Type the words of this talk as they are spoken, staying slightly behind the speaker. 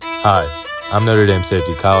Hi, I'm Notre Dame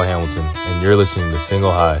safety Kyle Hamilton, and you're listening to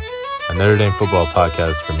Single High, a Notre Dame football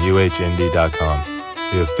podcast from UHND.com,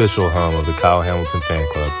 the official home of the Kyle Hamilton fan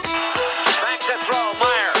club. Back to throw,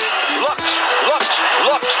 Meyer. Looks,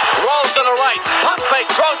 rolls to the right. Pump fake,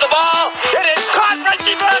 throws the ball. It is caught,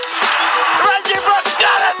 Reggie Brooks. Reggie Brooks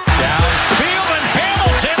got it. Downfield, and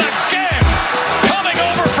Hamilton again coming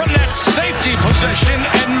over from that safety position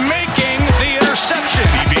and making the interception.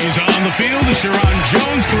 DB's on the field. Sharon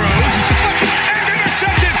Jones throws. It's deflected and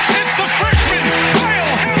intercepted. It's the freshman,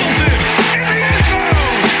 Kyle Hamilton, in the end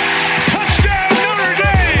zone. Touchdown, Notre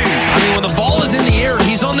Dame. I mean, when the ball is in the air,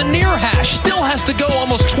 he's on the near hash. Still has to go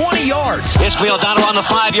almost 20 yards. Isfield down around the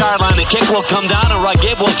 5-yard line. The kick will come down, and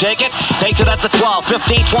Gabe will take it. Takes it at the 12,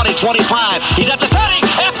 15, 20, 25. He's at the 30.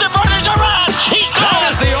 Afterburner's a run. He's That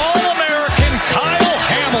gone. is the All-American Kyle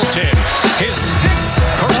Hamilton. His 6th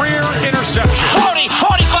career interception. 40,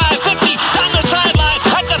 45, 50, down the sideline,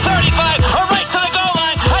 at the 35, a race to the goal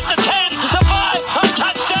line, at the 10, the 5, a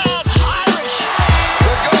touchdown, Irish.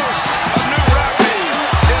 The ghost of New Rockney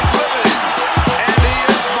is living, and he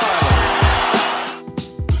is smiling.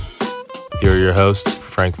 Here are your hosts,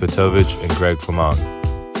 Frank Vitovich and Greg Flamong.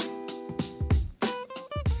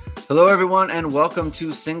 Hello, everyone, and welcome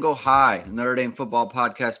to Single High, Notre Dame football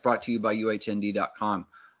podcast brought to you by UHND.com.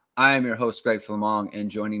 I am your host, Greg Flamong,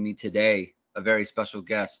 and joining me today, a very special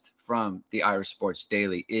guest from the Irish Sports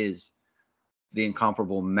Daily, is the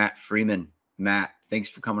incomparable Matt Freeman. Matt, thanks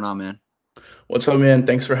for coming on, man. What's up, man?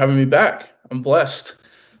 Thanks for having me back. I'm blessed.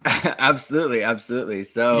 Absolutely.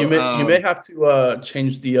 So You may have to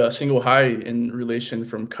change the single high in relation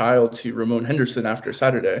from Kyle to Ramon Henderson after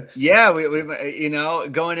Saturday. yeah, we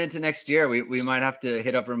going into next year, we might have to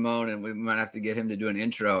hit up Ramon, and we might have to get him to do an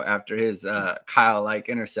intro after his Kyle-like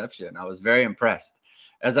interception. I was very impressed.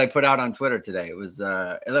 As I put out on Twitter today, it was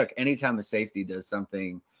look, anytime a safety does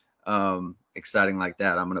something exciting like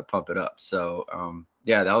that, I'm gonna pump it up. So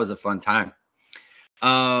yeah, that was a fun time.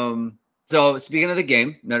 So speaking of the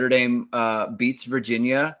game, Notre Dame beats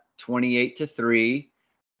Virginia 28-3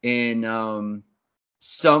 in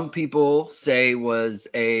some people say was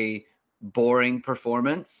a boring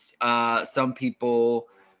performance. Some people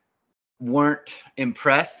weren't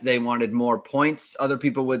impressed. They wanted more points. Other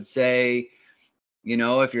people would say,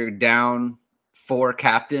 if you're down 4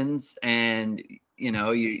 captains and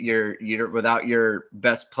you're without your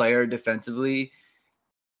best player defensively,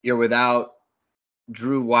 you're without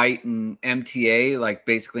Drew White and MTA like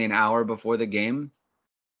basically an hour before the game,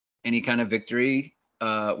 any kind of victory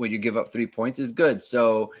when you give up 3 points is good.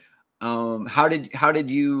 So how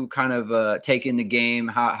did you kind of take in the game?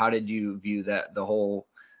 How did you view that the whole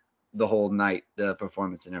night, the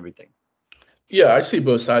performance and everything? Yeah, I see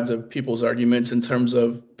both sides of people's arguments in terms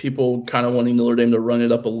of people kind of wanting Notre Dame to run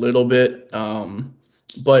it up a little bit.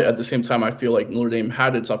 But at the same time, I feel like Notre Dame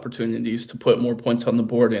had its opportunities to put more points on the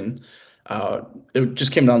board, and it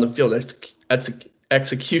just came down the field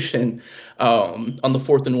execution on the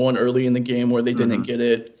 4th and 1 early in the game where they didn't get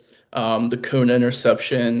it, the Kona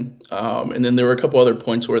interception, and then there were a couple other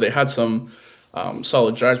points where they had some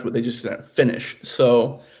solid drives, but they just didn't finish.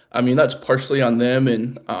 So, I mean, that's partially on them,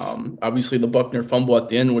 and obviously the Buckner fumble at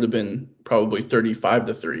the end would have been probably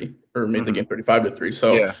 35-3 or made the game 35-3.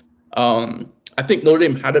 So Yeah. I think Notre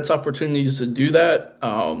Dame had its opportunities to do that.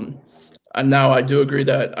 And now I do agree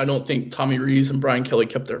that I don't think Tommy Rees and Brian Kelly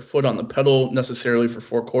kept their foot on the pedal necessarily for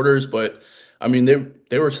 4 quarters, but I mean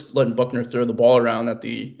they were letting Buckner throw the ball around at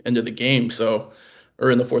the end of the game,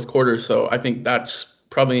 or in the 4th quarter. So I think that's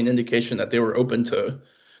probably an indication that they were open to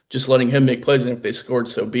just letting him make plays, and if they scored,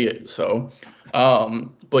 so be it. So,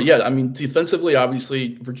 but yeah, I mean defensively,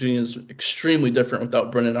 obviously Virginia is extremely different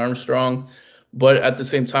without Brennan Armstrong, but at the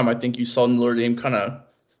same time, I think you saw Notre Dame kind of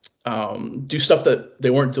do stuff that they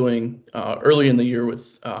weren't doing early in the year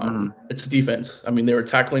with its defense. I mean, they were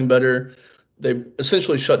tackling better. They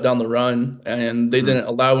essentially shut down the run, and they didn't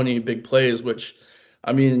allow any big plays, which,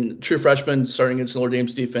 I mean, true freshman starting against Notre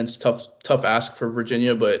Dame's defense, tough ask for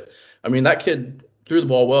Virginia. But, I mean, that kid threw the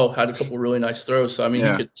ball well, had a couple really nice throws. So, I mean,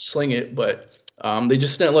 he could sling it, but they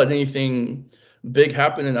just didn't let anything big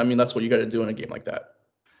happen. And, I mean, that's what you got to do in a game like that.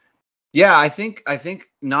 Yeah, I think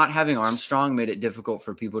not having Armstrong made it difficult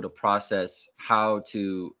for people to process how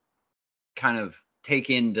to kind of take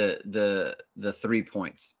in the 3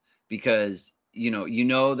 points, because you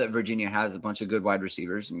know that Virginia has a bunch of good wide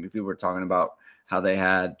receivers, and people were talking about how they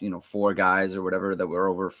had 4 guys or whatever that were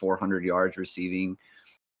over 400 yards receiving.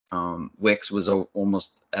 Wicks was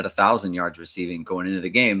almost at 1,000 yards receiving going into the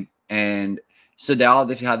game, and so they all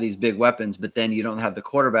have these big weapons, but then you don't have the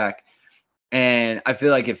quarterback. And I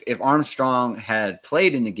feel like if Armstrong had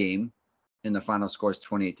played in the game, and the final score is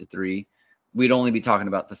 28-3, we'd only be talking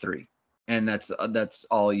about the 3. And that's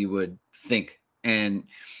all you would think. And,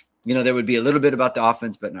 there would be a little bit about the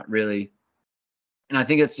offense, but not really. And I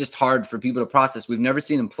think it's just hard for people to process. We've never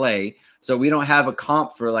seen him play, so we don't have a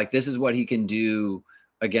comp for like, this is what he can do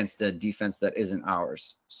against a defense that isn't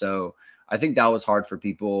ours. So I think that was hard for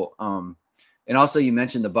people. And also you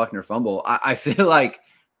mentioned the Buckner fumble. I feel like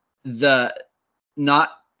the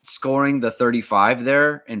not scoring the 35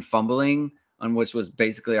 there and fumbling on which was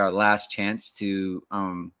basically our last chance to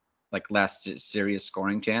last serious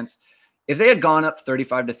scoring chance. If they had gone up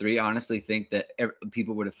 35-3, I honestly think that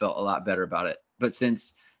people would have felt a lot better about it. But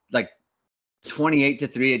since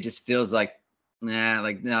 28-3, it just feels like, they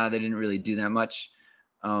didn't really do that much.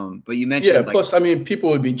 But you mentioned, yeah. Plus,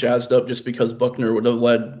 people would be jazzed up just because Buckner would have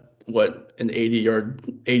led an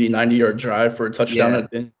 90-yard drive for a touchdown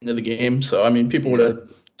at the end of the game. So people would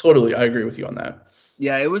have totally. I agree with you on that.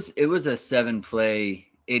 Yeah, it was a 7-play,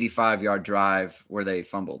 85-yard drive where they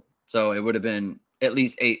fumbled. So it would have been at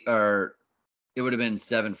least 8, or it would have been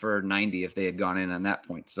 7 for 90 if they had gone in on that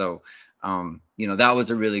point. So, that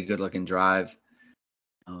was a really good looking drive.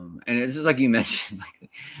 And it's just like you mentioned,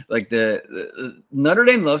 the Notre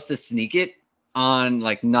Dame loves to sneak it on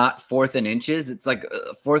not 4th and inches. It's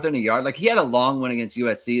 4th and a yard. He had a long one against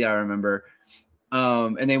USC, I remember.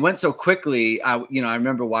 And they went so quickly. I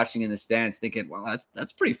remember watching in the stands thinking, well,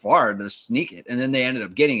 that's pretty far to sneak it. And then they ended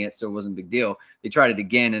up getting it, so it wasn't a big deal. They tried it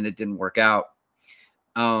again and it didn't work out.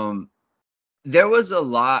 There was a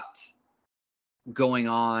lot going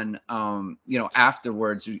on,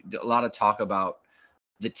 afterwards. A lot of talk about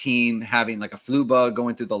the team having a flu bug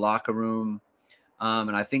going through the locker room.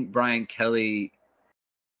 And I think Brian Kelly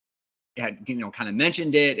had, kind of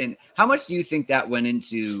mentioned it. And how much do you think that went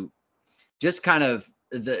into just kind of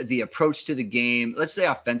the approach to the game, let's say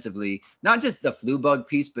offensively, not just the flu bug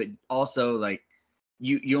piece, but also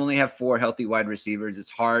you only have 4 healthy wide receivers.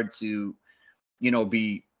 It's hard to,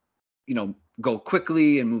 go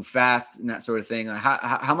quickly and move fast and that sort of thing.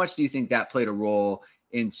 How much do you think that played a role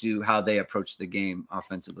into how they approached the game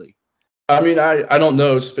offensively? I don't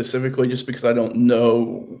know specifically just because I don't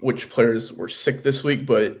know which players were sick this week,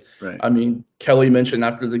 but right. Kelly mentioned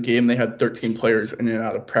after the game they had 13 players in and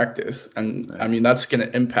out of practice. And right. That's going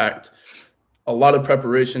to impact a lot of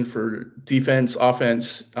preparation for defense,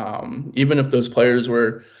 offense, even if those players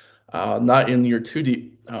were not in your 2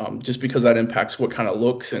 deep, just because that impacts what kind of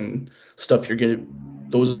looks and stuff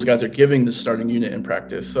those guys are giving the starting unit in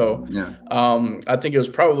practice. So I think it was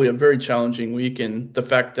probably a very challenging week. And the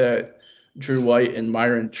fact that Drew White and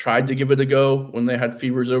Myron tried to give it a go when they had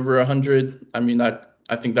fevers over 100.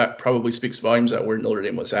 I think that probably speaks volumes at where Notre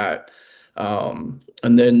Dame was at. And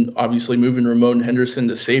then obviously moving Ramon Henderson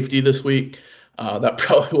to safety this week, that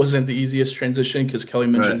probably wasn't the easiest transition because Kelly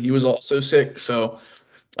mentioned he was also sick. So,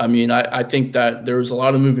 I think that there was a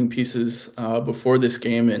lot of moving pieces before this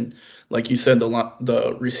game. And like you said,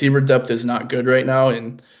 the receiver depth is not good right now.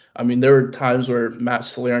 And there were times where Matt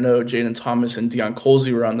Salerno, Jaden Thomas, and Deion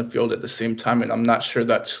Colsey were on the field at the same time, and I'm not sure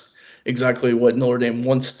that's exactly what Notre Dame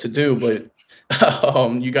wants to do, but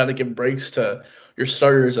you got to give breaks to your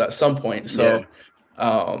starters at some point. So,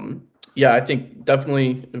 I think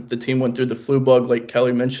definitely if the team went through the flu bug, like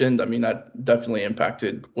Kelly mentioned, that definitely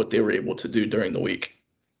impacted what they were able to do during the week.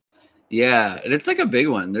 Yeah, and it's a big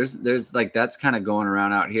one. There's that's kind of going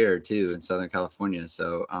around out here too in Southern California.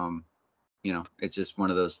 So, it's just one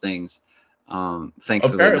of those things.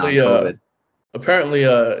 Thankfully, apparently,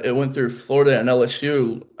 it went through Florida and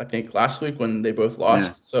LSU, I think, last week when they both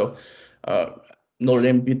lost. Yeah. So Notre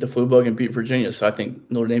Dame beat the flu bug and beat Virginia. So I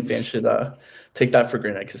think Notre Dame fans should take that for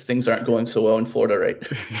granted because things aren't going so well in Florida, right?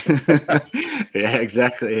 Yeah,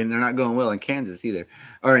 exactly. And they're not going well in Kansas either,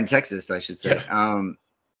 or in Texas, I should say. Yeah.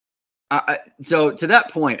 So to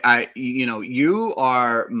that point, you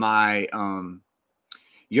are my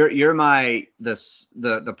You're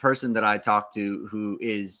the person that I talk to who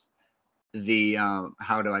is the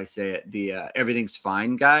how do I say it, the everything's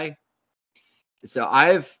fine guy. So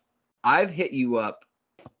I've hit you up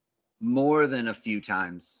more than a few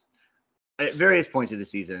times at various points of the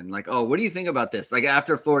season, oh, what do you think about this?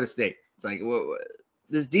 After Florida State, it's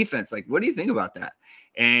this defense, what do you think about that?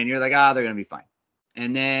 And you're they're gonna be fine.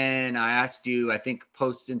 And then I asked you, I think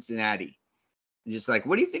post Cincinnati, just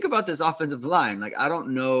what do you think about this offensive line? I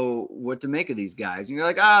don't know what to make of these guys. And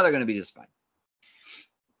you're they're going to be just fine.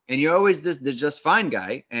 And you're always the just fine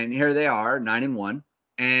guy. And here they are, 9-1,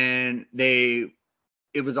 and it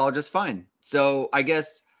was all just fine. So I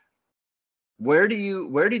guess where did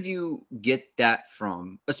you get that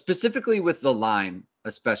from? Specifically with the line,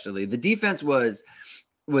 especially the defense was,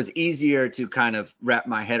 was easier to kind of wrap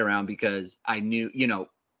my head around because I knew,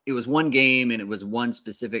 it was one game and it was one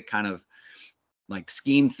specific kind of like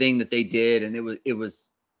scheme thing that they did. And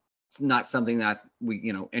it's not something that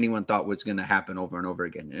anyone thought was going to happen over and over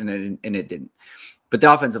again. And it didn't. But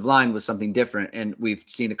the offensive line was something different. And we've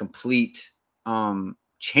seen a complete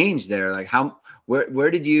change there. Like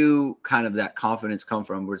where did you kind of that confidence come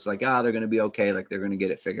from where it's like, they're going to be okay. Like they're going to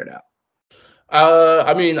get it figured out.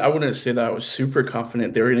 I mean, I wouldn't say that I was super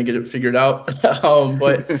confident they were going to get it figured out.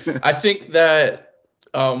 But I think that,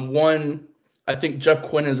 I think Jeff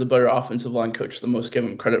Quinn is a better offensive line coach than most give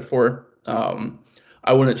him credit for.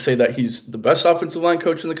 I wouldn't say that he's the best offensive line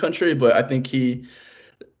coach in the country, but I think he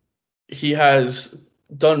has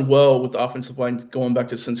done well with the offensive line going back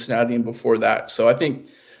to Cincinnati and before that. So I think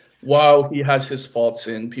while he has his faults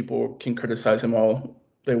and people can criticize him all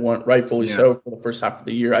they want, rightfully so, for the first half of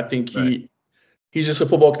the year, I think he's just a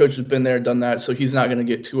football coach who's been there, done that, so he's not going to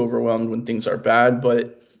get too overwhelmed when things are bad.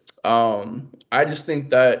 But I just think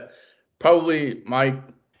that probably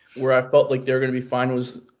where I felt like they were going to be fine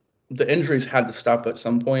was the injuries had to stop at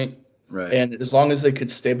some point. Right. And as long as they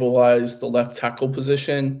could stabilize the left tackle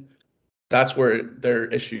position, that's where their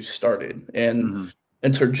issues started. And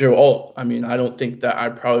enter Joe Alt. I mean, I don't think that I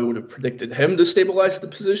probably would have predicted him to stabilize the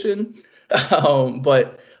position.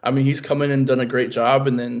 But, I mean, he's come in and done a great job.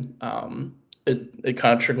 And then it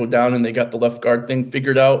kind of trickled down and they got the left guard thing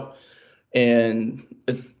figured out. And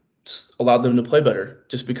it allowed them to play better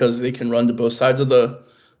just because they can run to both sides of the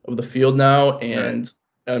field now. And,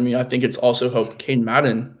 I mean, I think it's also helped Kane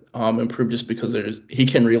Madden improve just because he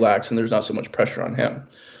can relax and there's not so much pressure on him.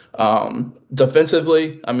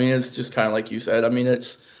 Defensively, I mean, it's just kind of like you said. I mean,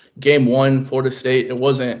 it's game one, Florida State. It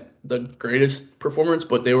wasn't the greatest performance,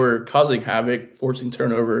 but they were causing havoc, forcing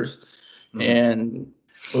turnovers, and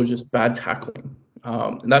it was just bad tackling.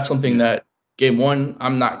 And that's something that game one,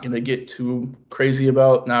 I'm not going to get too crazy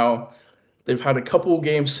about. Now, they've had a couple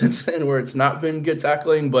games since then where it's not been good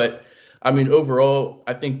tackling, but I mean, overall,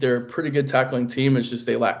 I think they're a pretty good tackling team. It's just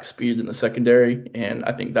they lack speed in the secondary, and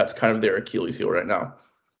I think that's kind of their Achilles heel right now.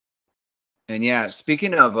 And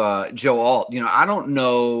speaking of Joe Alt, I don't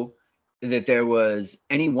know that there was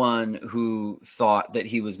anyone who thought that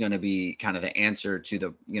he was going to be kind of the answer to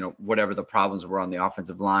the, whatever the problems were on the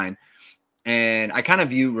offensive line. And I kind of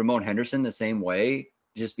view Ramon Henderson the same way,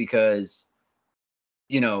 just because,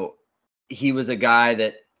 he was a guy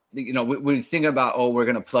that, when we think about, we're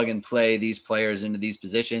going to plug and play these players into these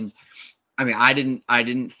positions. I mean, I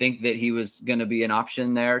didn't think that he was going to be an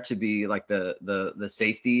option there to be like the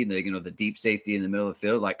safety, the deep safety in the middle of the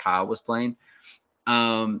field, like Kyle was playing.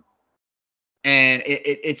 And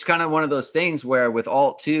it's kind of one of those things where with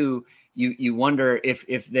Alt too, you wonder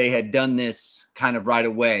if they had done this kind of right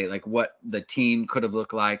away, like what the team could have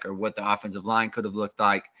looked like or what the offensive line could have looked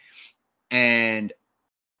like. But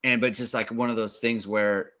it's just like one of those things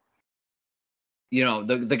where,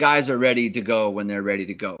 the guys are ready to go when they're ready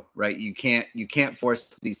to go, right? You can't force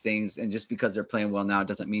these things. And just because they're playing well now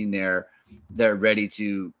doesn't mean they're ready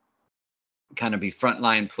to kind of be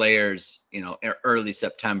frontline players, early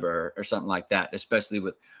September or something like that, especially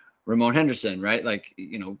with Ramon Henderson, right? Like,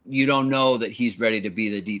 you don't know that he's ready to be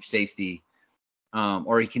the deep safety,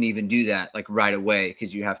 or he can even do that like right away,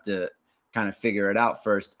 because you have to kind of figure it out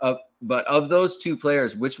first. But of those two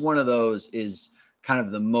players, which one of those is kind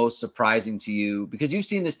of the most surprising to you? Because you've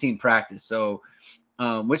seen this team practice. So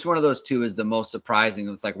which one of those two is the most surprising?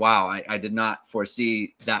 It's like, wow, I did not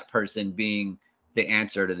foresee that person being the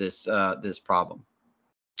answer to this problem.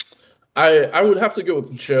 I would have to go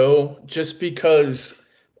with Joe, just because,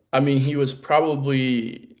 I mean, he was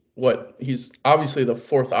probably he's obviously the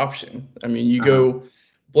fourth option. I mean, you go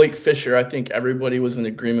Blake Fisher, I think everybody was in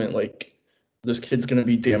agreement, like, this kid's going to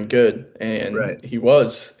be damn good. And he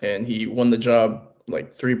was, and he won the job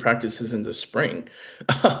like 3 practices into spring.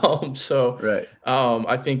 I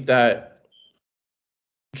think that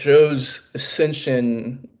Joe's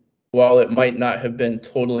ascension, while it might not have been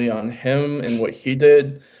totally on him and what he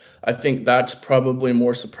did, I think that's probably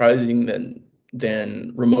more surprising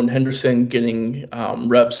than Ramon Henderson getting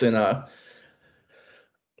reps in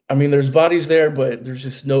I mean, there's bodies there, but there's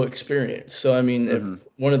just no experience. So, I mean, if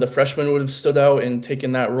one of the freshmen would have stood out and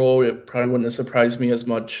taken that role, it probably wouldn't have surprised me as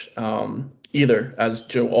much either, as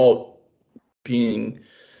Joe Alt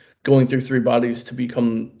going through 3 bodies to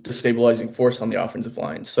become the stabilizing force on the offensive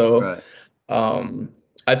line. So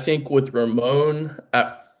I think with Ramon,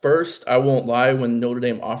 at first, I won't lie, when Notre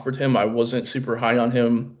Dame offered him, I wasn't super high on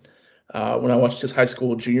him when I watched his high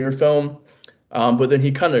school junior film. But then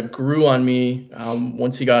he kind of grew on me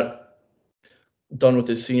once he got done with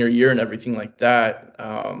his senior year and everything like that.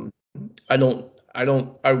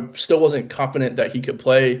 I still wasn't confident that he could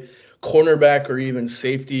play cornerback or even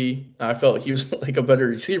safety. I felt he was like a better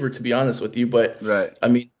receiver, to be honest with you. But Right. I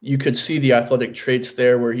mean, you could see the athletic traits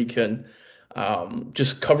there where he can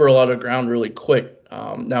just cover a lot of ground really quick.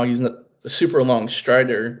 Now he's not a super long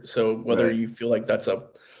strider, so whether Right. you feel like that's a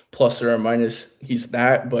plus or a minus, he's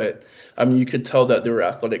that. But I mean, you could tell that there were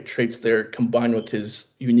athletic traits there combined with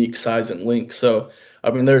his unique size and length. So I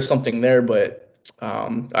mean, there's something there. But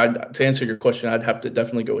to answer your question, I'd have to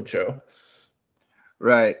definitely go with Joe.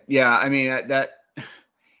 Right. Yeah. I mean, that,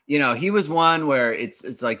 he was one where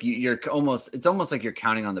it's like it's almost like you're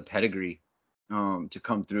counting on the pedigree to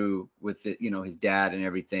come through with it, his dad and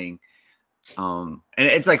everything. And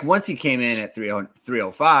it's like once he came in at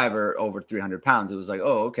 305 or over 300 pounds, it was like,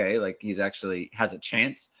 oh, okay, like he's actually has a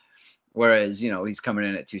chance. Whereas, he's coming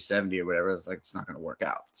in at 270 or whatever. It's like, it's not going to work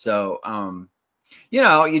out. So,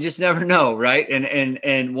 you just never know. Right.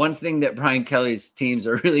 And one thing that Brian Kelly's teams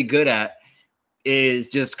are really good at is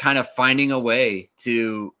just kind of finding a way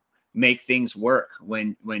to make things work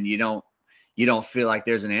when you don't feel like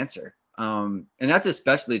there's an answer. And that's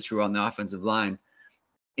especially true on the offensive line.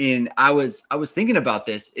 And I was thinking about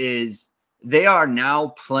this is they are now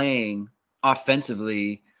playing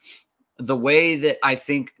offensively the way that I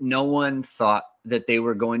think no one thought that they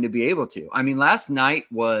were going to be able to. I mean, last night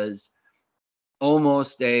was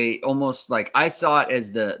almost like I saw it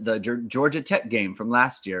as the Georgia Tech game from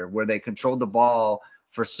last year where they controlled the ball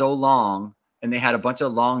for so long and they had a bunch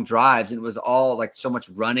of long drives and it was all like so much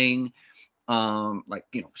running,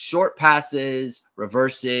 short passes,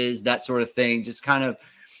 reverses, that sort of thing. Just kind of,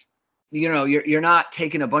 you're not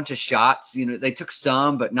taking a bunch of shots. They took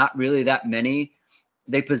some, but not really that many.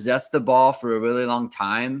 They possessed the ball for a really long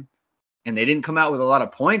time and they didn't come out with a lot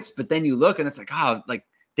of points. But then you look and it's like,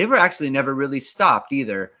 they were actually never really stopped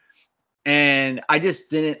either. And I just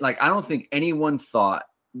didn't I don't think anyone thought,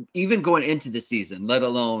 even going into the season, let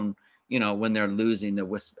alone, when they're losing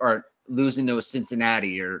to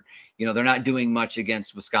Cincinnati or, they're not doing much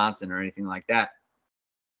against Wisconsin or anything like that.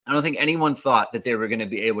 I don't think anyone thought that they were going to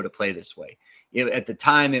be able to play this way. At the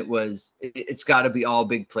time it's got to be all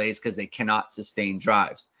big plays because they cannot sustain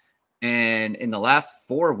drives. And in the last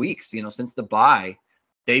 4 weeks, since the bye,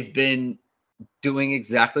 they've been doing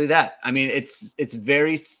exactly that. I mean, it's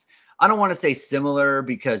very, I don't want to say similar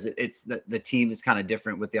because it's the team is kind of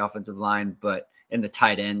different with the offensive line, but and the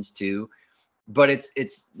tight ends too, but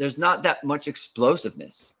it's there's not that much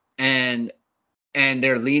explosiveness and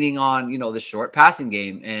they're leaning on, the short passing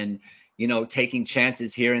game and, taking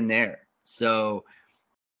chances here and there. So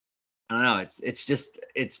I don't know.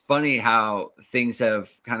 It's funny how things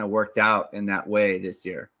have kind of worked out in that way this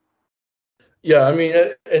year. Yeah. I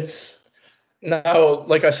mean, it's, now,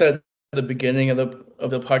 like I said at the beginning of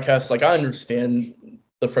the podcast, like I understand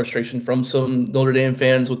the frustration from some Notre Dame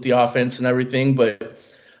fans with the offense and everything,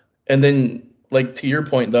 and then like to your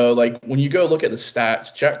point though, like when you go look at the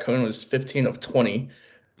stats, Jack Coan was 15 of 20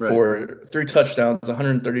 for 3 touchdowns,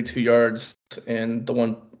 132 yards, and the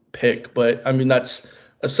 1 pick. But I mean that's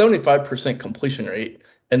a 75% completion rate,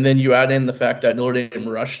 and then you add in the fact that Notre Dame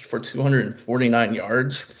rushed for 249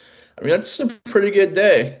 yards. I mean, that's a pretty good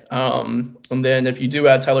day. And then if you do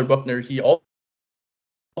add Tyler Buchner, he also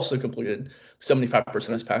completed 75% of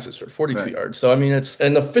his passes for 42 yards. So, I mean, it's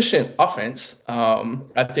an efficient offense.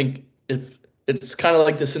 I think if it's kind of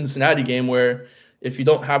like the Cincinnati game where if you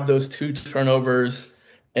don't have those 2 turnovers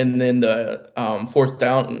and then the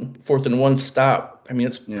 4th and 1 stop, I mean,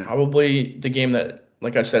 it's probably the game that,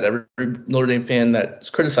 like I said, every Notre Dame fan that's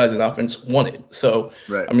criticizing the offense wanted. So,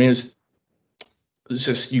 I mean, it's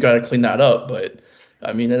just you got to clean that up. But,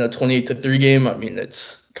 I mean, in a 28-3 game, I mean,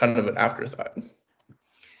 it's kind of an afterthought.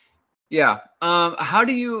 Yeah. How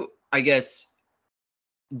do you, I guess,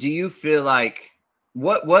 do you feel like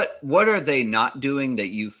what are they not doing that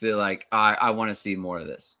you feel like I want to see more of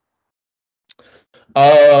this?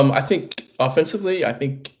 I think offensively,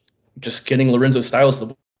 just getting Lorenzo Styles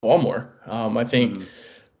the ball more. I think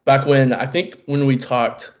back when we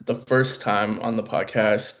talked the first time on the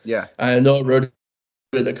podcast, I know I wrote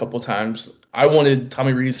it a couple times. I wanted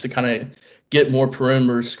Tommy Rees to kind of get more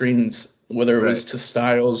perimeter screens, whether it was to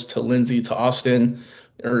Styles, to Lindsey, to Austin,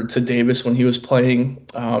 or to Davis when he was playing.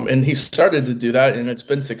 And he started to do that, and it's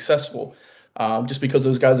been successful just because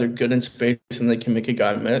those guys are good in space and they can make a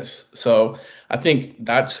guy miss. So I think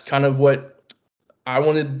that's kind of what I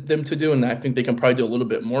wanted them to do, and I think they can probably do a little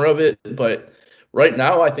bit more of it. But right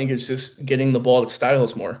now, I think it's just getting the ball to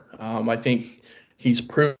Styles more. I think he's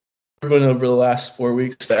proven over the last 4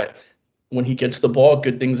 weeks that when he gets the ball,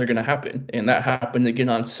 good things are going to happen. And that happened again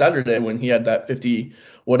on Saturday when he had that 50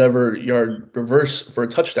 whatever yard reverse for a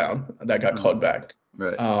touchdown that got called back.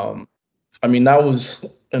 Right. I mean, that was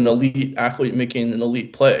an elite athlete making an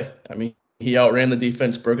elite play. I mean, he outran the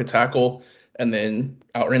defense, broke a tackle, and then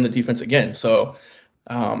outran the defense again. So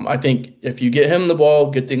I think if you get him the ball,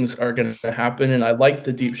 good things are going to happen. And I like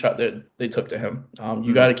the deep shot that they took to him.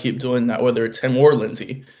 You got to keep doing that, whether it's him or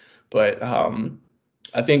Lindsey. But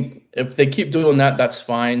I think if they keep doing that, that's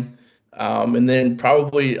fine. And then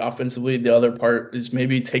probably offensively, the other part is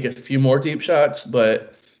maybe take a few more deep shots.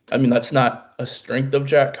 But, I mean, that's not a strength of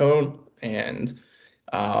Jack Coan. And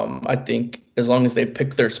I think as long as they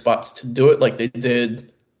pick their spots to do it like they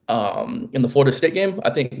did in the Florida State game, I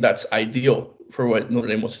think that's ideal for what Notre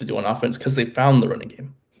Dame wants to do on offense because they found the running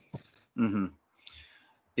game. Mm-hmm.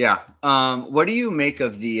 Yeah. What do you make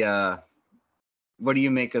of the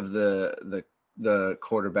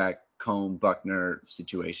quarterback Coan Buckner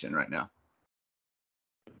situation right now?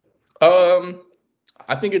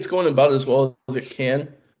 I think it's going about as well as it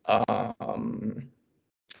can.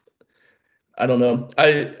 I don't know.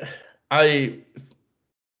 I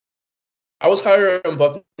was higher on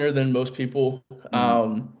Buckner than most people,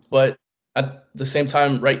 but at the same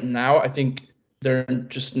time, right now, I think they're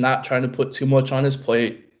just not trying to put too much on his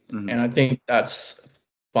plate, and I think that's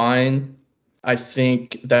fine. I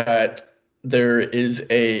think that there is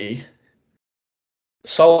a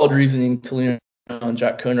solid reasoning to lean on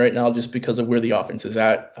Jack Coan right now just because of where the offense is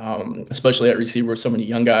at, especially at receiver with so many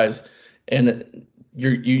young guys, and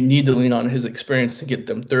you need to lean on his experience to get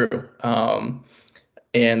them through.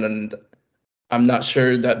 And I'm not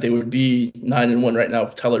sure that they would be 9-1 right now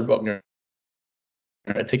if Tyler Buckner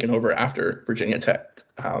had taken over after Virginia Tech,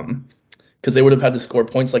 because they would have had to score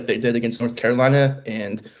points like they did against North Carolina.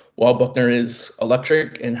 And while Buckner is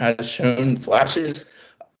electric and has shown flashes,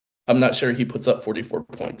 I'm not sure he puts up 44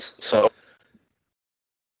 points. So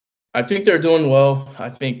I think they're doing well. I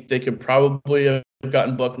think they could probably have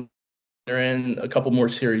gotten Buckner in a couple more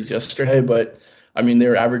series yesterday, but I mean,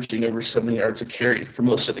 they're averaging over 7 yards a carry for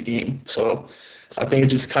most of the game. So I think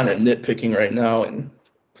it's just kind of nitpicking right now, and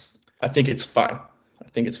I think it's fine.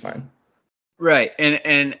 Right.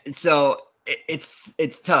 And so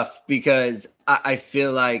it's tough because I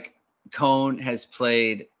feel like Coan has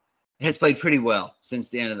played pretty well since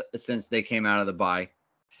they came out of the bye.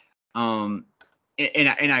 And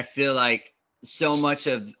I feel like so much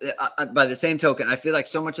of, by the same token, I feel like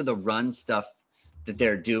so much of the run stuff that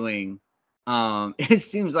they're doing, it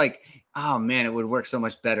seems like, oh man, it would work so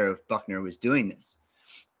much better if Buckner was doing this.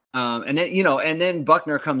 And then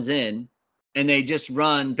Buckner comes in and they just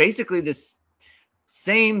run basically this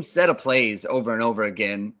same set of plays over and over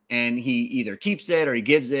again. And he either keeps it or he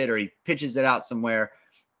gives it or he pitches it out somewhere.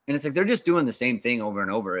 And it's like, they're just doing the same thing over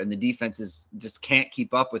and over. And the defenses just can't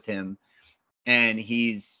keep up with him. And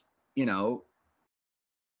he's,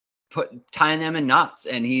 tying them in knots,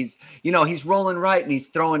 and he's rolling right and he's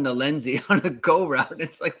throwing to Lindsey on a go route. And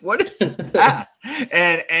it's like, what is this pass?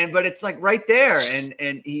 But it's like right there.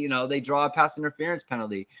 And they draw a pass interference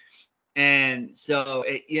penalty. And so,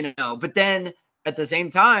 but then at the same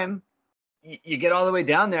time, you get all the way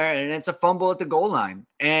down there and it's a fumble at the goal line.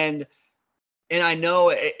 And I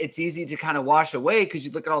know it's easy to kind of wash away because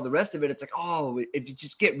you look at all the rest of it. It's like, oh, if you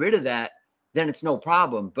just get rid of that, then it's no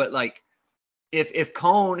problem. But like, if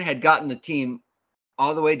Coan had gotten the team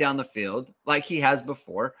all the way down the field like he has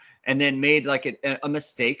before and then made like a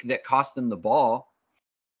mistake that cost them the ball,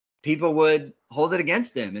 people would hold it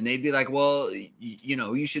against him and they'd be like, well,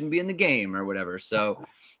 you shouldn't be in the game or whatever. So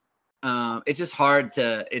it's just hard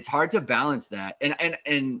to balance that.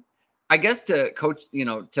 And I guess to coach,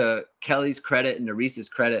 to Kelly's credit and to Reese's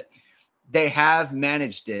credit, they have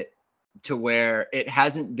managed it to where it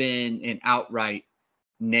hasn't been an outright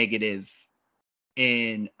negative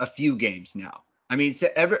in a few games now. I mean,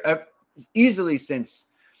 easily since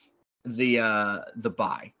the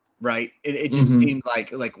bye, right? It just seemed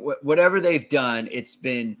like whatever they've done, it's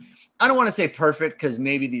been, I don't want to say perfect because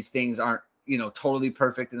maybe these things aren't, totally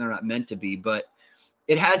perfect and they're not meant to be, but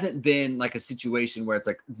it hasn't been like a situation where it's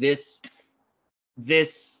like this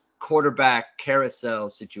quarterback carousel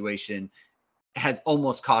situation has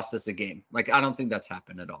almost cost us a game. Like, I don't think that's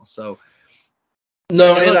happened at all. So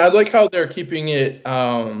no, and I like how they're keeping it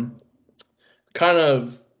kind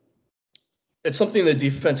of, it's something the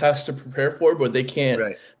defense has to prepare for, but they can't,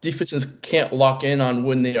 right. Defenses can't lock in on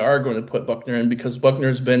when they are going to put Buckner in because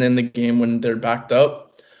Buckner's been in the game when they're backed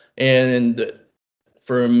up. And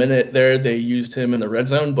for a minute there, they used him in the red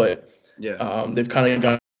zone, but they've kind of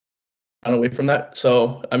gone away from that.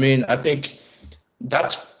 So, I mean, I think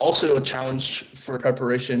that's also a challenge for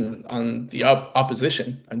preparation on the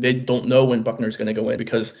opposition. And they don't know when Buckner's going to go in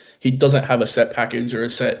because he doesn't have a set package or a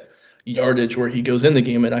set yardage where he goes in the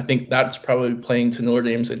game. And I think that's probably playing to Notre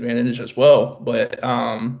Dame's advantage as well. But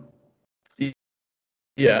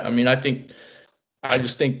yeah, I mean, I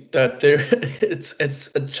just think that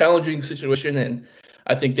it's a challenging situation, and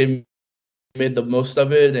I think they've made the most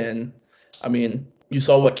of it. And I mean, you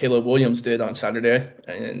saw what Caleb Williams did on Saturday,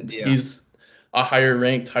 and he's a higher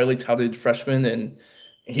ranked, highly touted freshman, and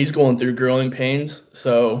he's going through growing pains.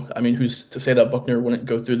 So, I mean, who's to say that Buckner wouldn't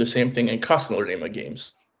go through the same thing and cost Notre Dame a game?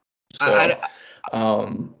 So, I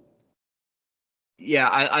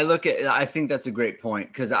think that's a great point,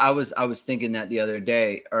 because I was thinking that the other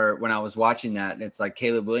day, or when I was watching that, and it's like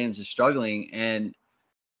Caleb Williams is struggling, and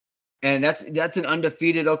that's an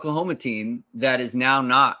undefeated Oklahoma team that is now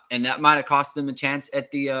not, and that might have cost them a chance at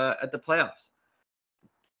the playoffs.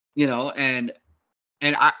 And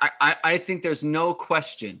I think there's no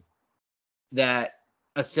question that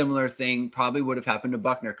a similar thing probably would have happened to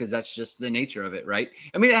Buckner, because that's just the nature of it, right?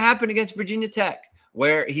 I mean, it happened against Virginia Tech,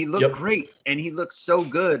 where he looked great and he looked so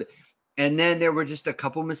good. And then there were just a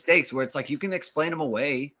couple mistakes where it's like, you can explain him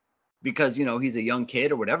away because, he's a young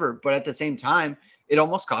kid or whatever. But at the same time, it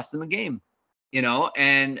almost cost him a game,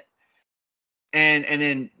 and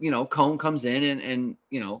then, Cone comes in and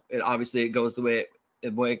it obviously it goes the way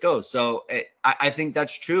it goes. So I think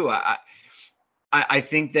that's true. I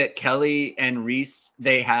think that Kelly and Reese,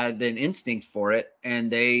 they had an instinct for it, and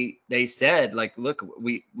they said, like, look,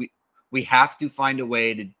 we have to find a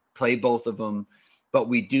way to play both of them, but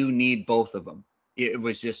we do need both of them. It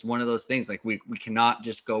was just one of those things, like we cannot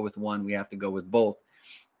just go with one. We have to go with both.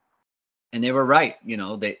 And they were right.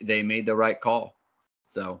 They made the right call.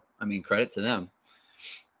 So, I mean, credit to them.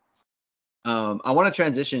 I want to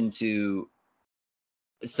transition to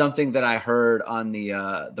something that I heard on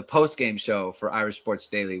the post-game show for Irish Sports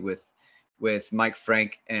Daily with Mike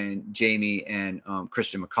Frank and Jamie and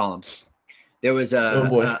Christian McCollum. There was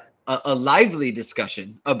a lively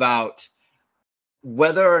discussion about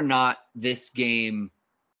whether or not this game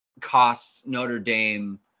costs Notre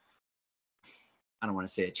Dame, I don't want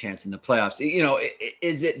to say a chance in the playoffs.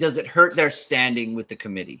 Does it hurt their standing with the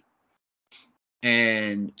committee?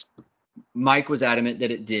 And Mike was adamant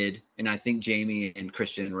that it did, and I think Jamie and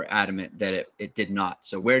Christian were adamant that it did not.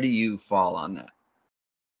 So where do you fall on that?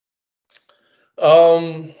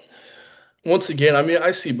 Once again, I mean,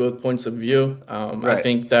 I see both points of view. Right. I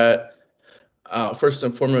think that first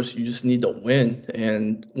and foremost, you just need to win.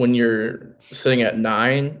 And when you're sitting at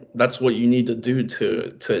 9, that's what you need to do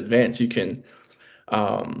to advance. You can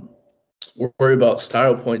worry about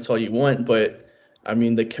style points all you want, but I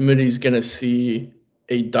mean, the committee's going to see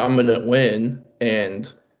a dominant win, and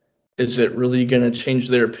is it really going to change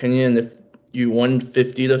their opinion if you won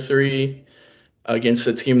 50-3 against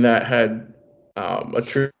a team that had a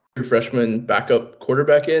true freshman backup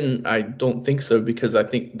quarterback in? I don't think so, because I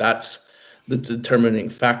think that's the determining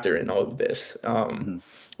factor in all of this. I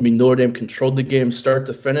mean, Notre Dame controlled the game start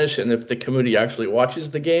to finish, and if the committee actually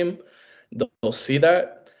watches the game, they'll see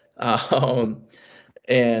that.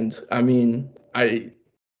 And I mean,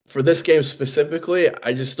 for this game specifically,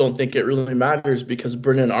 I just don't think it really matters, because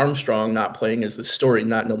Brennan Armstrong not playing is the story,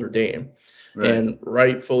 not Notre Dame. Right. And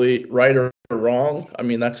rightfully, right or wrong, I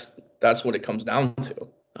mean, that's what it comes down to.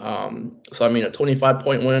 So, I mean, a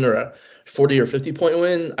 25-point win or a 40 or 50-point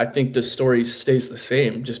win, I think the story stays the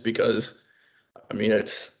same, just because, I mean,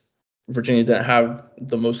 it's Virginia didn't have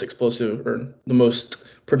the most explosive or the most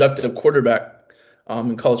productive quarterback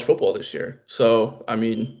in college football this year. So, I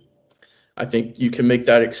mean, I think you can make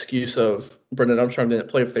that excuse of Brennan Armstrong didn't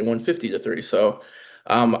play if they won 50-3. So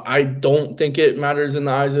I don't think it matters in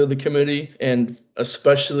the eyes of the committee, and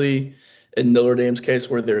especially in Notre Dame's case,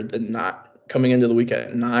 where they're not coming into the week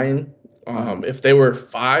at 9. If they were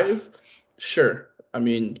 5, sure. I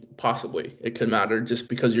mean, possibly it could matter, just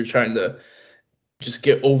because you're trying to just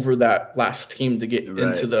get over that last team to get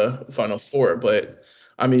into the Final Four. But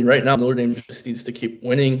I mean, right now Notre Dame just needs to keep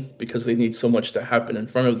winning, because they need so much to happen in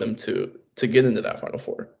front of them to get into that Final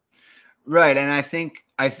Four. Right, and I think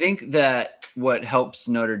that what helps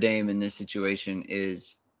Notre Dame in this situation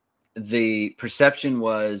is the perception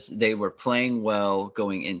was they were playing well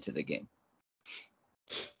going into the game.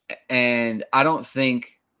 And I don't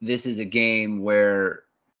think this is a game where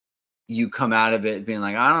you come out of it being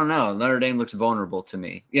like, I don't know, Notre Dame looks vulnerable to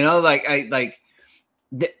me.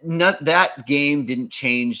 That game didn't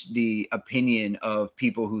change the opinion of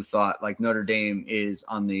people who thought like Notre Dame is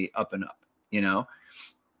on the up and up,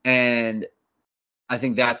 And I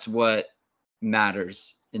think that's what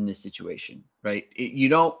matters. in this situation, right?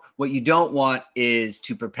 What you don't want is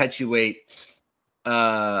to perpetuate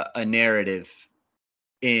a narrative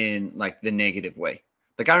in like the negative way.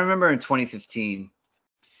 Like I remember in 2015,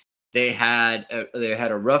 they had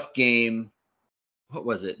a rough game. What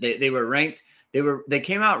was it? They were ranked. They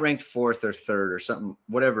came out ranked 4th or 3rd or something,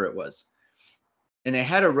 whatever it was. And they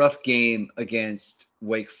had a rough game against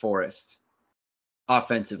Wake Forest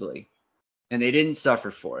offensively, and they didn't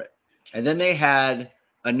suffer for it. And then they had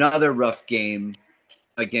another rough game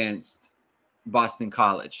against Boston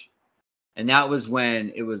College. And that was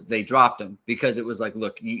when they dropped them, because it was like,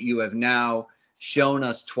 look, you have now shown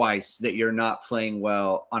us twice that you're not playing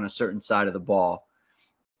well on a certain side of the ball,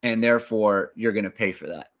 and therefore you're going to pay for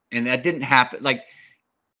that. And that didn't happen. Like,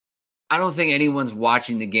 I don't think anyone's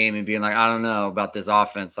watching the game and being like, I don't know about this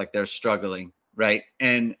offense. Like, they're struggling, right?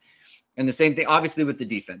 And the same thing, obviously, with the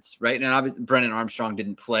defense, right? And obviously, Brennan Armstrong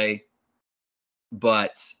didn't play,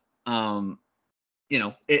 but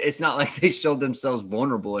it's not like they showed themselves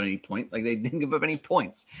vulnerable at any point. Like, they didn't give up any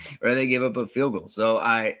points, or they gave up a field goal. So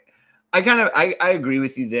I agree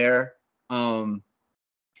with you there.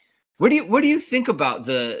 What do you think about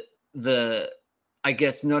the I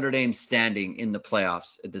guess Notre Dame standing in the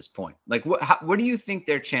playoffs at this point? Like, what do you think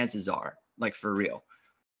their chances are, like, for real?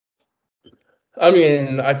 I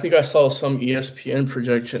mean, I think I saw some ESPN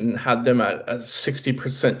projection had them at a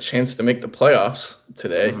 60% chance to make the playoffs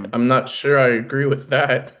today. Mm-hmm. I'm not sure I agree with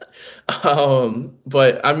that.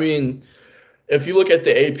 But I mean, if you look at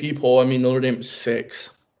the AP poll, I mean, Notre Dame is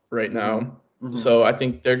 6th right now. Mm-hmm. So I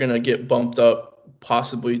think they're going to get bumped up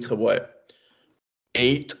possibly to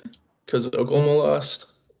 8? Because Oklahoma lost.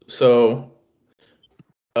 So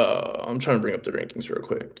I'm trying to bring up the rankings real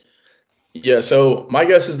quick. Yeah, so my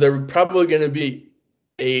guess is they're probably going to be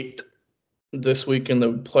 8 this week in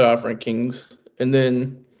the playoff rankings. And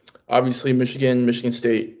then obviously Michigan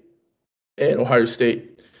State, and Ohio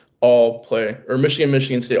State all play. Or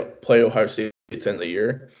Michigan State play Ohio State at the end of the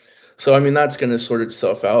year. So, I mean, that's going to sort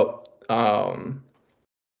itself out.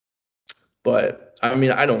 But I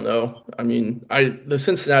mean, I don't know. I mean, the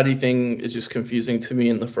Cincinnati thing is just confusing to me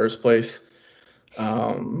in the first place,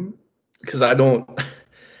 because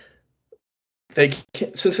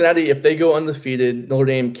Cincinnati, if they go undefeated, Notre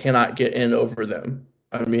Dame cannot get in over them.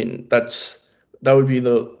 I mean, that would be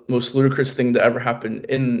the most ludicrous thing to ever happen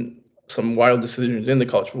in some wild decisions in the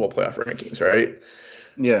college football playoff rankings, right?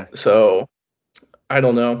 Yeah. So I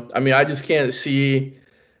don't know. I mean, I just can't see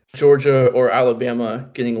Georgia or Alabama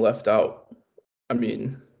getting left out. I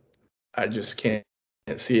mean, I just can't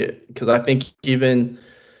see it, because I think even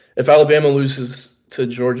if Alabama loses to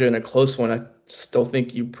Georgia in a close one, I still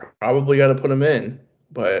think you probably got to put them in.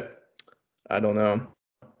 But I don't know.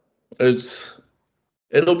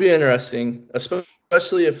 It'll be interesting,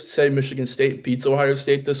 especially if, say, Michigan State beats Ohio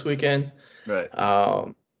State this weekend. Right.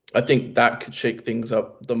 I think that could shake things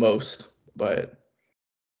up the most. But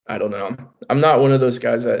I don't know. I'm not one of those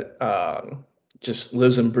guys that just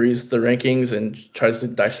lives and breathes the rankings and tries to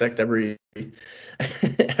dissect every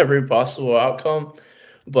possible outcome.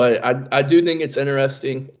 But I do think it's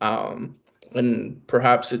interesting. And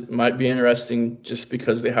perhaps it might be interesting just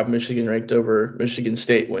because they have Michigan ranked over Michigan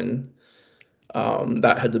State when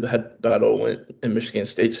that head-to-head battle went in Michigan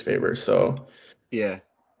State's favor. So, yeah,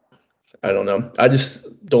 I don't know. I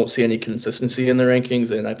just don't see any consistency in the rankings,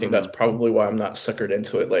 and I think that's probably why I'm not suckered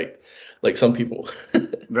into it like some people.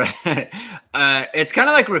 Right. It's kind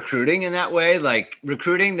of like recruiting in that way. Like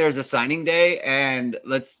recruiting, there's a signing day, and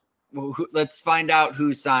let's find out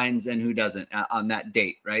who signs and who doesn't on that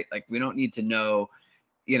date, right? Like we don't need to know,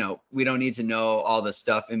 we don't need to know all the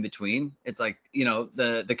stuff in between. It's like,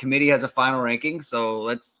 the committee has a final ranking, so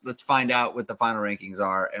let's find out what the final rankings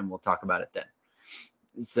are, and we'll talk about it then.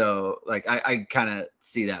 So like I kind of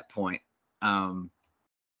see that point.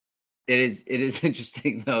 It is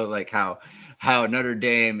interesting though, like how Notre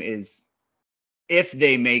Dame is, if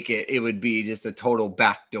they make it, it would be just a total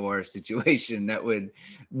backdoor situation that would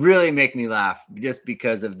really make me laugh, just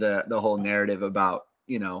because of the whole narrative about,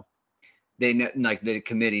 the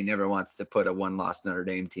committee never wants to put a one-loss Notre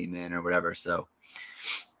Dame team in or whatever. So,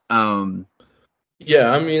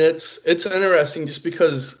 yeah, I mean, it's interesting just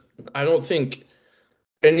because I don't think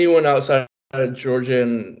anyone outside of Georgia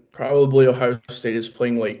and probably Ohio State is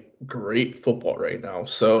playing like great football right now.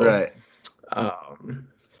 So, right.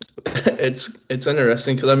 It's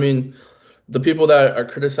interesting because, I mean, the people that are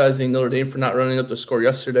criticizing Notre Dame for not running up the score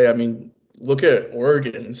yesterday, I mean, look at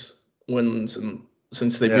Oregon's wins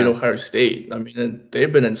since they beat Ohio State. I mean,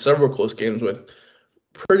 they've been in several close games with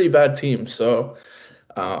pretty bad teams. So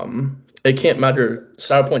it can't matter.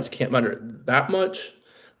 Style points can't matter that much.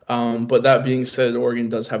 But that being said, Oregon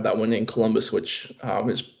does have that win in Columbus, which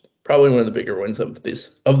is probably one of the bigger wins of the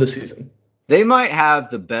season. They might have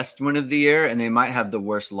the best win of the year, and they might have the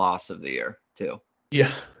worst loss of the year too.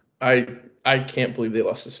 Yeah, I can't believe they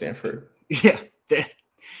lost to Stanford.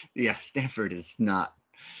 Yeah, Stanford is not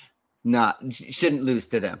shouldn't lose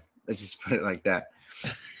to them. Let's just put it like that.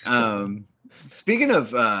 Speaking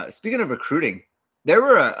of recruiting, there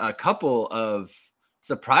were a couple of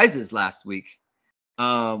surprises last week.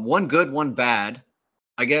 One good, one bad.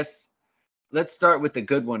 I guess let's start with the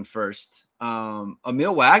good one first.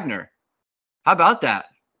 Emil Wagner. How about that?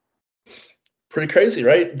 Pretty crazy,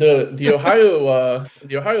 right? The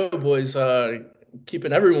Ohio boys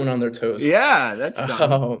keeping everyone on their toes. Yeah, that's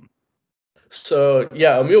something. So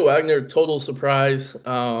yeah, Emil Wagner, total surprise.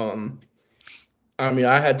 I mean,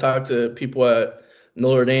 I had talked to people at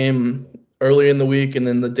Notre Dame early in the week and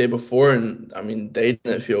then the day before, and I mean, they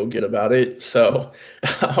didn't feel good about it. So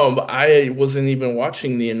I wasn't even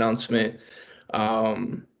watching the announcement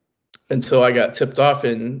until I got tipped off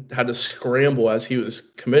and had to scramble as he was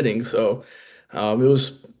committing. So it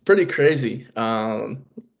was pretty crazy.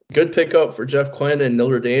 Good pickup for Jeff Quinn and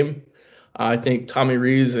Notre Dame. I think Tommy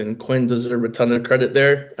Rees and Quinn deserve a ton of credit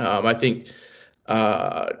there. I think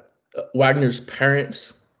Wagner's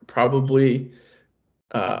parents probably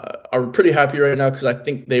are pretty happy right now because I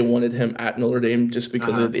think they wanted him at Notre Dame just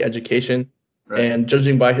because of the education. Right. And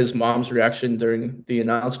judging by his mom's reaction during the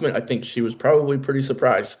announcement, I think she was probably pretty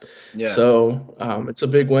surprised. Yeah. So it's a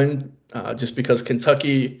big win just because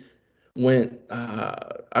Kentucky went,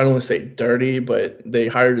 I don't want to say dirty, but they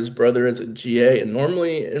hired his brother as a GA. And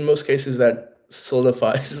normally, in most cases, that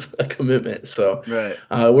solidifies a commitment. So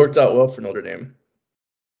it worked out well for Notre Dame.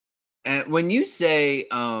 And when you say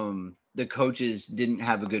the coaches didn't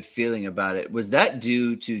have a good feeling about it, was that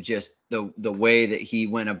due to just the way that he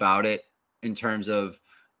went about it in terms of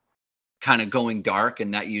kind of going dark?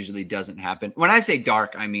 And that usually doesn't happen. When I say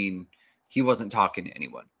dark, I mean he wasn't talking to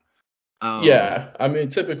anyone. Yeah, I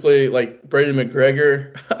mean, typically, like Brady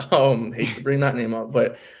McGregor, hate to bring that name up,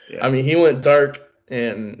 but I mean, he went dark,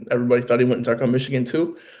 and everybody thought he went dark on Michigan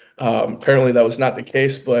too. Apparently, that was not the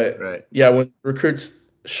case, but yeah, when recruits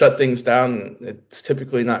shut things down, it's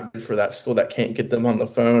typically not good for that school that can't get them on the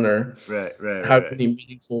phone or have any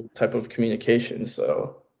meaningful type of communication.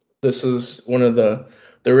 So this is one of the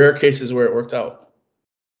rare cases where it worked out.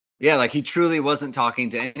 Yeah, like he truly wasn't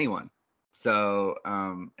talking to anyone. So,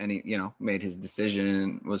 and he, made his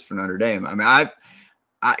decision was for Notre Dame. I mean,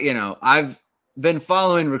 I've been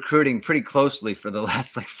following recruiting pretty closely for the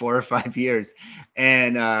last like 4 or 5 years.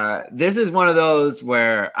 And, this is one of those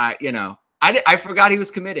where I forgot he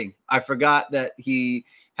was committing. I forgot that he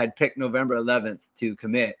had picked November 11th to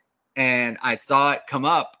commit, and I saw it come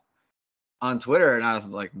up on Twitter and I was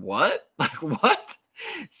like, what? Like what?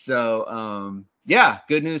 So, yeah,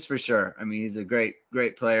 good news for sure. I mean, he's a great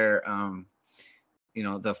player.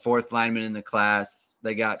 The fourth lineman in the class,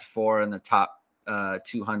 they got 4 in the top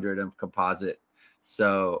 200 of composite.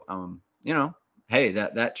 So, hey,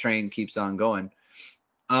 that train keeps on going.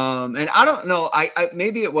 And I don't know, I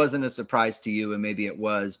maybe it wasn't a surprise to you and maybe it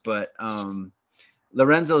was, but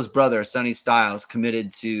Lorenzo's brother, Sonny Styles,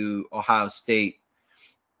 committed to Ohio State.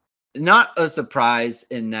 Not a surprise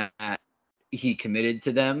in that he committed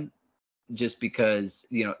to them, just because,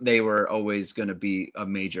 they were always going to be a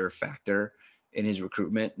major factor in his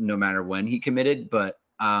recruitment, no matter when he committed. But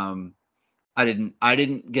I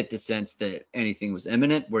didn't get the sense that anything was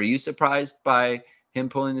imminent. Were you surprised by him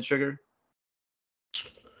pulling the trigger?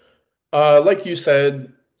 Like you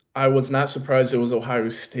said, I was not surprised it was Ohio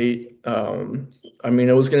State. I mean,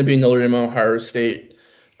 it was going to be Notre Dame, Ohio State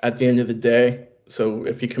at the end of the day. So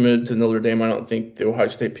if he committed to Notre Dame, I don't think the Ohio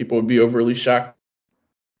State people would be overly shocked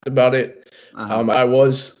about it. I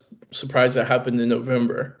was surprised that happened in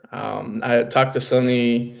November. I had talked to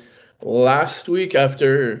Sonny last week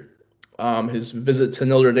after his visit to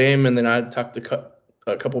Notre Dame, and then I had talked to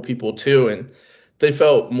a couple people too, and they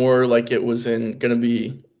felt more like it was going to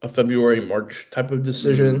be a February, March type of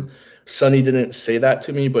decision. Sonny didn't say that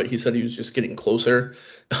to me, but he said he was just getting closer.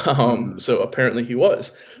 So apparently he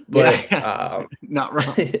was. But not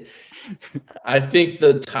wrong. I think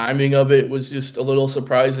the timing of it was just a little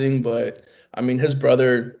surprising, but I mean, his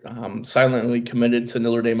brother silently committed to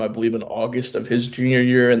Notre Dame, I believe, in August of his junior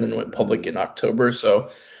year, and then went public in October. So,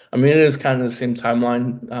 I mean, it is kind of the same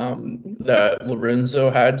timeline that Lorenzo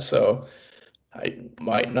had. So, it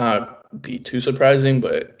might not be too surprising,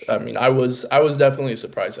 but I mean, I was definitely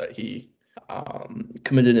surprised that he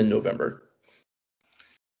committed in November.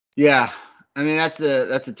 Yeah, I mean, that's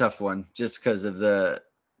a tough one, just because of the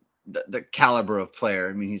caliber of player.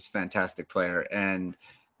 I mean, he's a fantastic player, and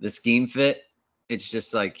the scheme fit, it's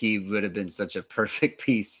just like he would have been such a perfect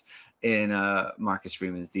piece in Marcus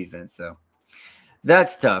Freeman's defense. So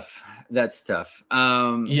that's tough.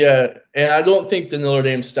 Yeah, and I don't think the Notre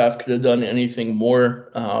Dame staff could have done anything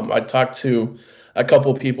more. I talked to a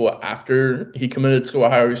couple people after he committed to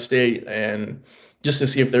Ohio State, and just to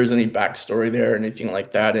see if there's any backstory there or anything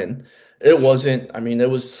like that, and it wasn't. I mean, it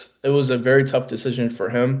was a very tough decision for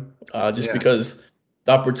him, because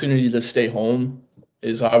the opportunity to stay home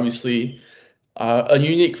is obviously a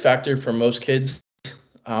unique factor for most kids.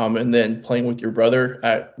 And then playing with your brother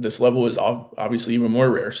at this level is obviously even more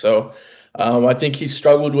rare. So I think he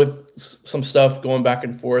struggled with some stuff going back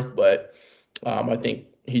and forth, but I think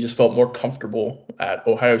he just felt more comfortable at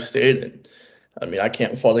Ohio State. And I mean, I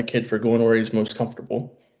can't fault a kid for going where he's most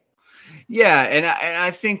comfortable. Yeah, and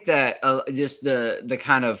I think that just the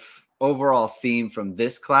kind of overall theme from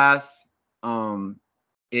this class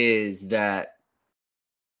is that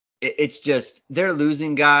it's just they're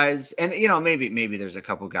losing guys, and maybe there's a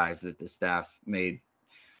couple guys that the staff made,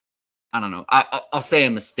 I don't know, I'll say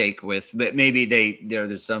a mistake with, but maybe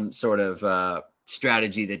there's some sort of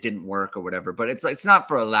strategy that didn't work or whatever. But it's not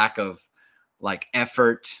for a lack of like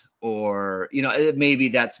effort or maybe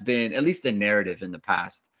that's been at least the narrative in the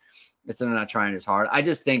past. It's they're not trying as hard. I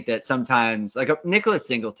just think that sometimes like Nicholas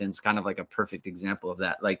Singleton's kind of like a perfect example of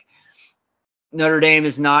that. Like Notre Dame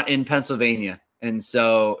is not in Pennsylvania. And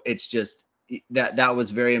so it's just that was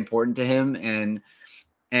very important to him. And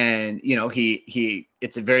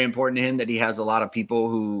it's very important to him that he has a lot of people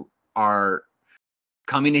who are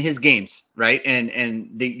coming to his games. Right.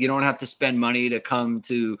 And you don't have to spend money to travel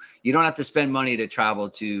to,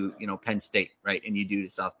 Penn State. Right. And you do to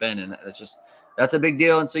South Bend. And that's a big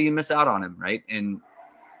deal. And so you miss out on him. Right. And,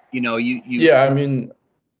 yeah, I mean,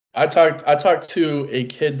 I talked to a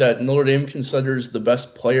kid that Notre Dame considers the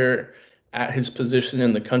best player at his position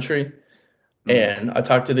in the country. And I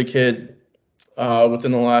talked to the kid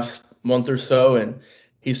within the last month or so, and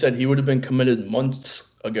he said he would have been committed months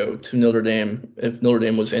ago to Notre Dame if Notre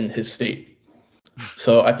Dame was in his state.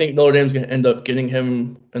 So I think Notre Dame's going to end up getting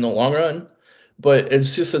him in the long run, but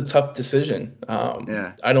it's just a tough decision.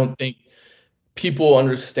 I don't think people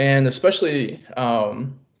understand, especially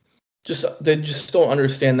they just don't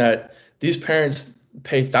understand that these parents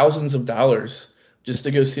pay thousands of dollars just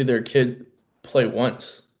to go see their kid play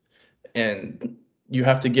once. And you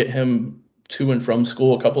have to get him to and from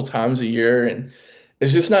school a couple times a year. And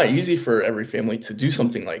it's just not easy for every family to do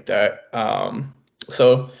something like that.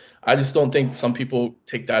 So I just don't think some people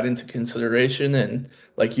take that into consideration. And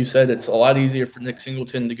like you said, it's a lot easier for Nick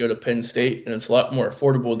Singleton to go to Penn State, and it's a lot more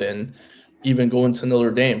affordable than even going to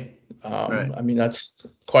Notre Dame. Right. I mean, that's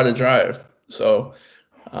quite a drive. So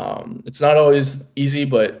it's not always easy,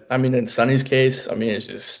 but I mean, in Sonny's case, I mean, it's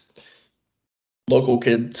just local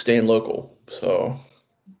kid staying local. So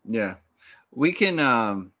yeah, we can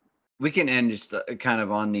end just kind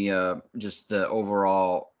of on the just the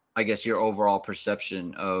overall, I guess, your overall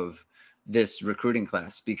perception of this recruiting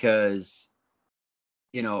class, because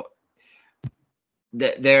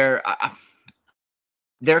their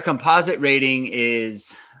composite rating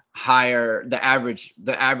is higher. The average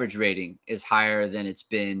rating is higher than it's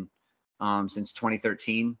been since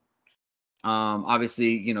 2013.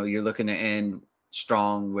 Obviously, you're looking to end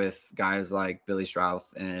strong with guys like Billy Strouth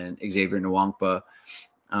and Xavier Nwankpa.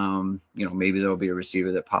 Maybe there'll be a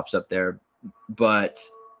receiver that pops up there, but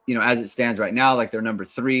as it stands right now, like they're number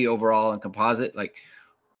 3 overall in composite. Like,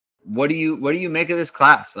 what do you make of this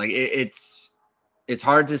class? Like, it's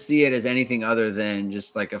hard to see it as anything other than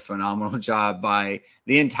just like a phenomenal job by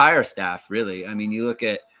the entire staff, really. I mean, you look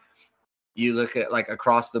at like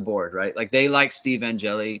across the board, right? Like, they like Steve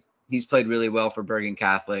Angeli. He's played really well for Bergen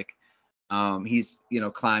Catholic. He's,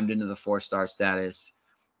 climbed into the 4-star status.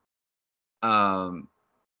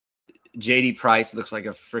 JD Price looks like a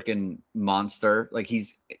freaking monster. Like, he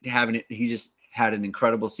just had an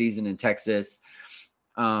incredible season in Texas.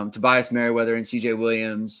 Tobias Merriweather and CJ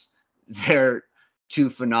Williams, they're 2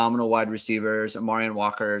 phenomenal wide receivers. Amarian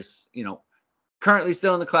Walker's, currently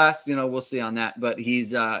still in the class. We'll see on that, but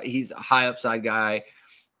he's a high upside guy.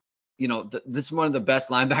 This is one of the best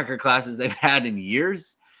linebacker classes they've had in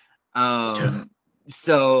years.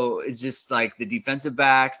 So it's just like the defensive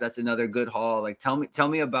backs, that's another good haul. Like, tell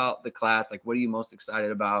me about the class. Like, what are you most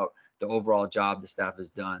excited about the overall job the staff has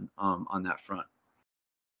done on that front?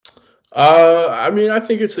 I mean, I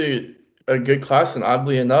think it's a good class, and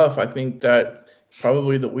oddly enough, I think that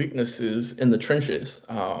probably the weakness is in the trenches.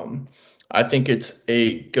 I think it's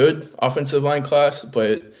a good offensive line class,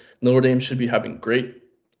 but Notre Dame should be having great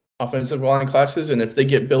offensive line classes. And if they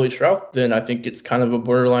get Billy Strouth, then I think it's kind of a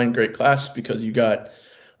borderline great class, because you got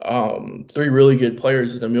three really good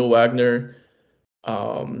players in Emil Wagner,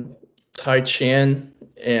 Ty Chan,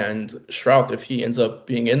 and Shrouth if he ends up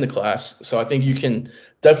being in the class. So I think you can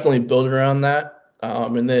definitely build around that.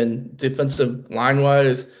 And then defensive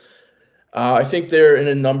line-wise, I think they're in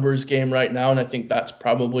a numbers game right now, and I think that's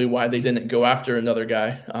probably why they didn't go after another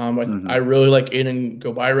guy. I really like Aiden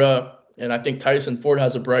Gobira, and I think Tyson Ford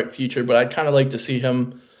has a bright future, but I'd kind of like to see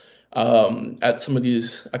him at some of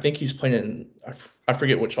these. I think he's playing in, I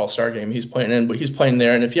forget which All-Star game he's playing in, but he's playing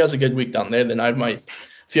there, and if he has a good week down there, then I might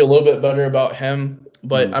feel a little bit better about him.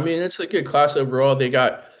 But, I mean, it's a good class overall. They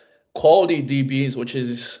got quality DBs, which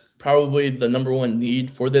is probably the number one need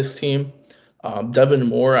for this team. Devin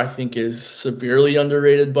Moore, I think, is severely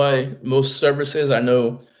underrated by most services. I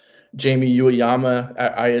know Jamie Ueyama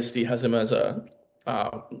at ISD has him as a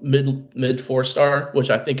mid 4-star, which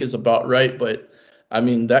I think is about right. But I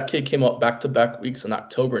mean, that kid came up back-to-back weeks in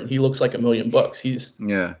October, and he looks like $1 million. He's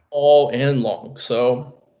all and long.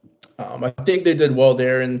 So I think they did well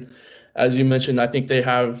there. And as you mentioned, I think they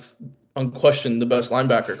have unquestioned the best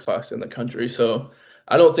linebacker class in the country. So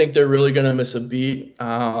I don't think they're really going to miss a beat.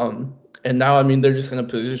 And now, I mean, they're just in a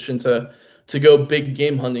position to go big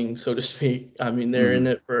game hunting, so to speak. I mean, they're in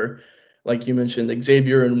it for, like you mentioned,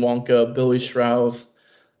 Xavier and Wonka, Billy Shrouth,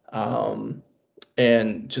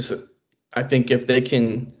 and just I think if they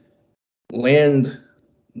can land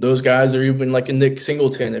those guys, or even like a Nick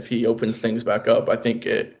Singleton, if he opens things back up, I think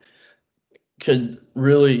it could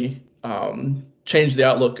really change the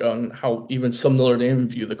outlook on how even some Notre Dame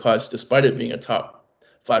view the class, despite it being a top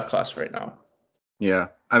 5 class right now. Yeah,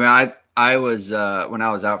 I mean, I was when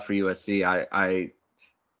I was out for USC, I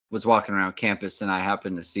was walking around campus and I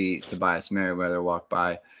happened to see Tobias Merriweather walk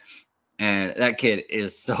by, and that kid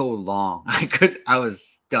is so long. I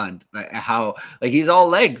was stunned by how, like, he's all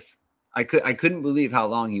legs. I couldn't believe how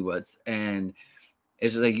long he was, and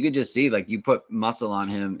it's just like you could just see, like, you put muscle on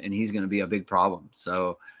him and he's going to be a big problem.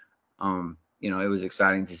 So it was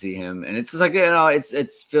exciting to see him, and it's just like,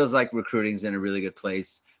 it feels like recruiting's in a really good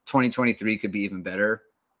place. 2023 could be even better,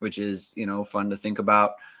 which is, fun to think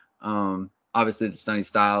about. Obviously the Sonny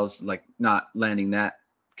Styles, like, not landing that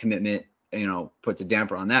commitment, puts a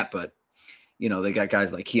damper on that, but they got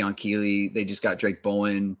guys like Keon Keeley. They just got Drake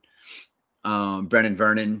Bowen, Brennan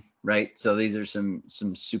Vernon, right? So these are some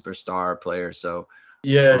superstar players. So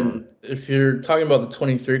yeah, and if you're talking about the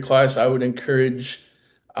 23 class, I would encourage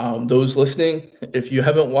those listening, if you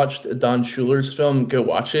haven't watched Don Schuler's film, go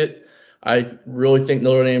watch it. I really think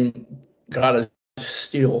Notre Dame got a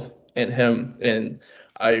steal in him, and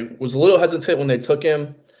I was a little hesitant when they took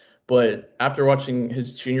him, but after watching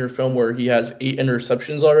his junior film where he has 8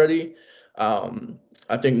 interceptions already,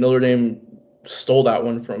 I think Notre Dame stole that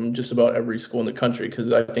one from just about every school in the country,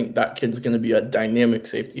 because I think that kid's going to be a dynamic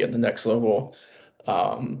safety at the next level.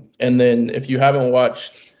 And then if you haven't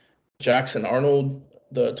watched Jackson Arnold,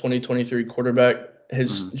 the 2023 quarterback,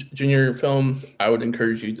 his junior film, I would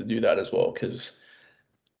encourage you to do that as well, because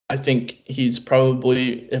I think he's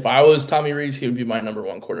probably, if I was Tommy Rees, he would be my number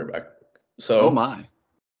 1 quarterback. So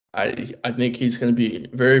I think he's going to be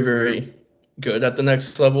very, very good at the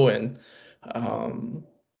next level. And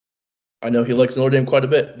I know he likes Notre Dame quite a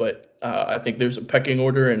bit, but I think there's a pecking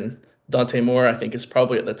order, and Dante Moore, I think, is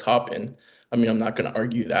probably at the top. And I mean, I'm not going to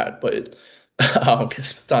argue that, but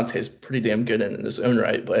because Dante's pretty damn good in his own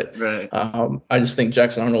right. But I just think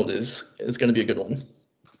Jackson Arnold is going to be a good one.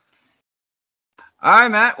 All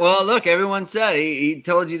right, Matt. Well, look, everyone said he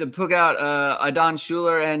told you to pick out Don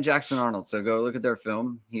Schuler and Jackson Arnold. So go look at their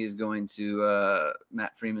film. He's going to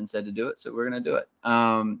Matt Freeman said to do it, so we're going to do it.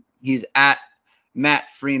 He's at Matt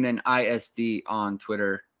Freeman ISD on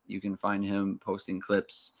Twitter. You can find him posting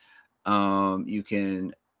clips. You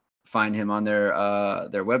can find him on their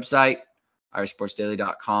website,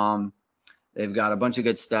 irishsportsdaily.com. They've got a bunch of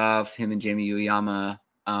good stuff. Him and Jamie Ueyama,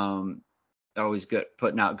 always good,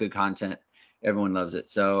 putting out good content. Everyone loves it.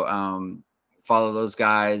 So follow those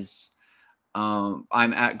guys. I'm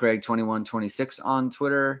at Greg2126 on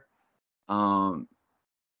Twitter. Follow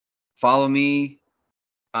me.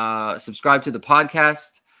 Subscribe to the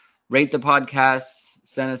podcast. Rate the podcast.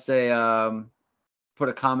 Send us put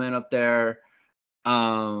a comment up there.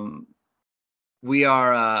 We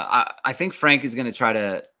are. I think Frank is going to try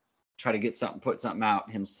to get put something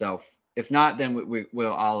out himself. If not, then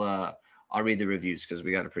I'll read the reviews, because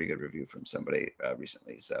we got a pretty good review from somebody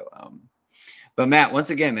recently. So, but Matt, once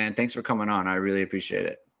again, man, thanks for coming on. I really appreciate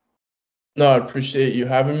it. No, I appreciate you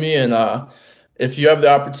having me. And if you have the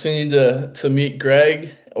opportunity to meet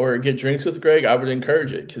Greg or get drinks with Greg, I would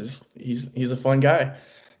encourage it, because he's a fun guy.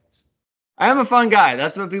 I am a fun guy.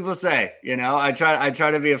 That's what people say. You know, I try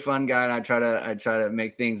to be a fun guy, and I try to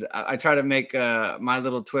make things. I try to make my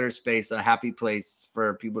little Twitter space a happy place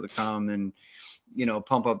for people to come and, you know,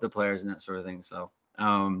 pump up the players and that sort of thing. So,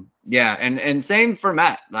 yeah, and same for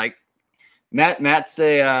Matt. Like Matt's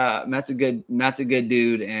a good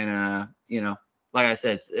dude, and you know, like I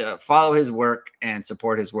said, follow his work and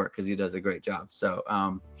support his work because he does a great job. So,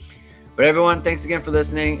 but everyone, thanks again for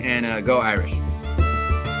listening, and go Irish.